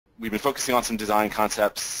we've been focusing on some design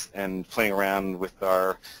concepts and playing around with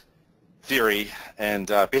our theory, and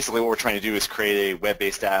basically what we're trying to do is create a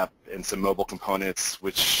web-based app and some mobile components,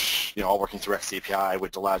 which, all working through xAP-Arrr,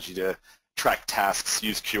 which allows you to track tasks,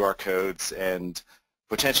 use QR codes, and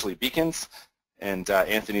potentially beacons. And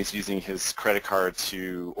Anthony's using his credit card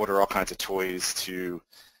to order all kinds of toys to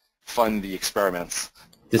fund the experiments.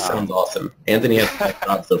 This sounds awesome. Anthony has a nice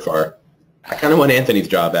job so far. I kind of want Anthony's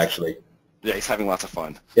job, actually. Yeah, he's having lots of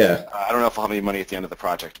fun. Yeah. I don't know if I'll have any money at the end of the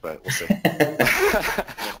project, but we'll see.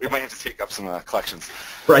 We might have to take up some collections.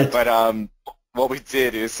 Right. But what we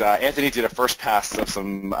did is Anthony did a first pass of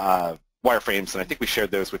some wireframes, and I think we shared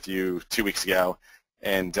those with you 2 weeks ago.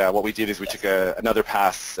 And what we did is we took another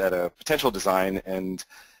pass at a potential design, and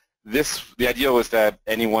the idea was that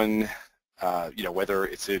anyone, whether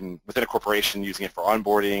it's within a corporation using it for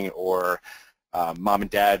onboarding, or mom and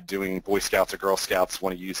dad doing Boy Scouts or Girl Scouts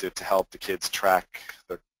want to use it to help the kids track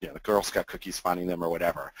the Girl Scout cookies, finding them or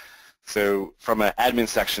whatever. So from an admin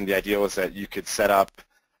section, the idea was that you could set up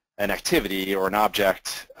an activity or an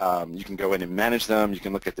object. You can go in and manage them. You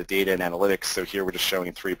can look at the data and analytics. So here we're just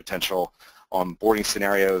showing 3 potential onboarding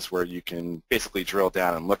scenarios where you can basically drill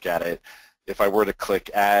down and look at it. If I were to click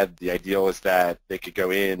add, the ideal is that they could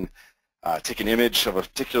go in, take an image of a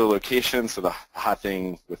particular location. So the hot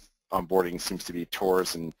thing with onboarding seems to be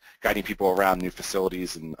tours and guiding people around new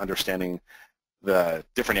facilities and understanding the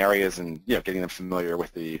different areas and getting them familiar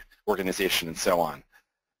with the organization and so on.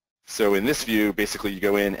 So in this view, basically you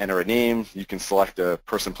go in, enter a name, you can select a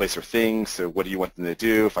person, place, or thing. So what do you want them to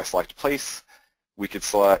do? If I select place, we could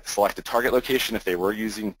select a target location if they were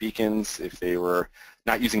using beacons. If they were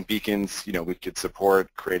not using beacons, we could support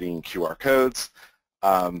creating QR codes.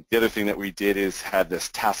 The other thing that we did is had this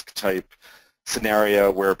task type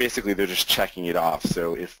scenario where basically they're just checking it off.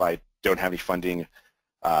 So if I don't have any funding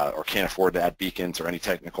or can't afford to add beacons or any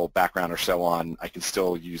technical background or so on, I can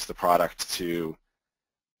still use the product to,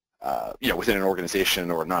 within an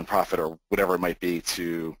organization or a nonprofit or whatever it might be,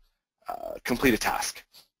 to complete a task.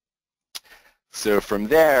 So from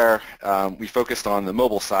there, we focused on the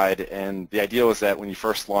mobile side, and the idea was that when you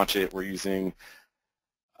first launch it, we're using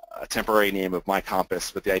a temporary name of My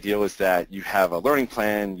Compass, but the idea is that you have a learning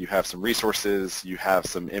plan, you have some resources, you have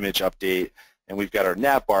some image update, and we've got our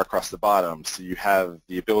nav bar across the bottom. So you have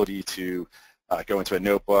the ability to go into a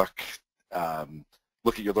notebook,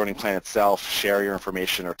 look at your learning plan itself, share your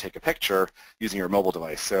information, or take a picture using your mobile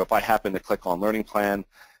device. So if I happen to click on Learning Plan,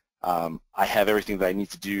 I have everything that I need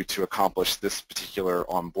to do to accomplish this particular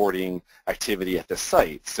onboarding activity at this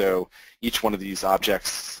site. So each one of these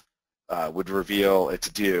objects would reveal its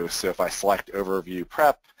due. So if I select Overview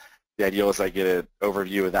Prep, the idea is I get an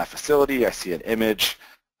overview of that facility. I see an image.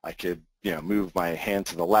 I could move my hand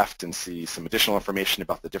to the left and see some additional information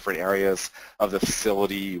about the different areas of the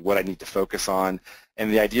facility, what I need to focus on.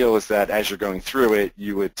 And the idea is that as you're going through it,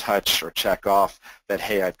 you would touch or check off that,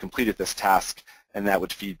 hey, I've completed this task, and that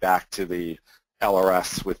would feed back to the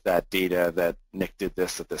LRS with that data that Nick did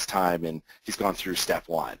this at this time, and he's gone through step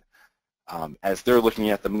 1. As they're looking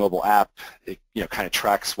at the mobile app, it kind of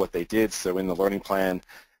tracks what they did. So in the learning plan,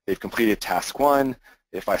 they've completed task 1.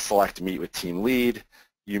 If I select Meet with Team Lead,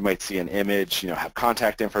 you might see an image, have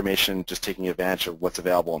contact information, just taking advantage of what's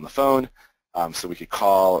available on the phone. So we could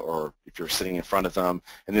call, or if you're sitting in front of them.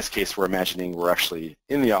 In this case, we're imagining we're actually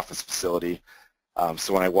in the office facility.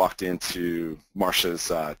 So when I walked into Marcia's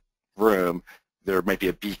room, there might be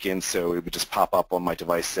a beacon, so it would just pop up on my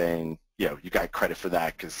device saying, you got credit for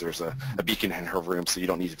that because there's a beacon in her room, so you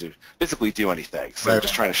don't need to physically do anything. So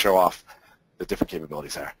just trying to show off the different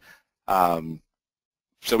capabilities there.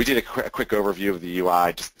 So we did a quick overview of the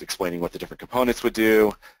UI, just explaining what the different components would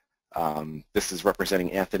do. This is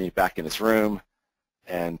representing Anthony back in his room,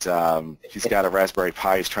 and he's got a Raspberry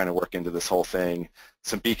Pi he's trying to work into this whole thing,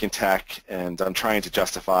 some beacon tech, and I'm trying to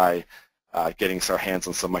justify getting our hands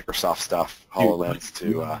on some Microsoft stuff, HoloLens,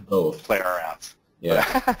 to play around.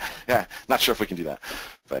 Yeah. Yeah, not sure if we can do that,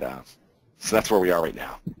 but so that's where we are right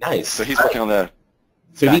now. Nice. So he's working on the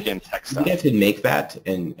back-end tech stuff. If you guys could make that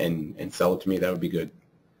and sell it to me, that would be good.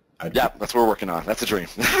 Yeah, that's what we're working on. That's a dream.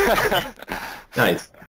 Nice.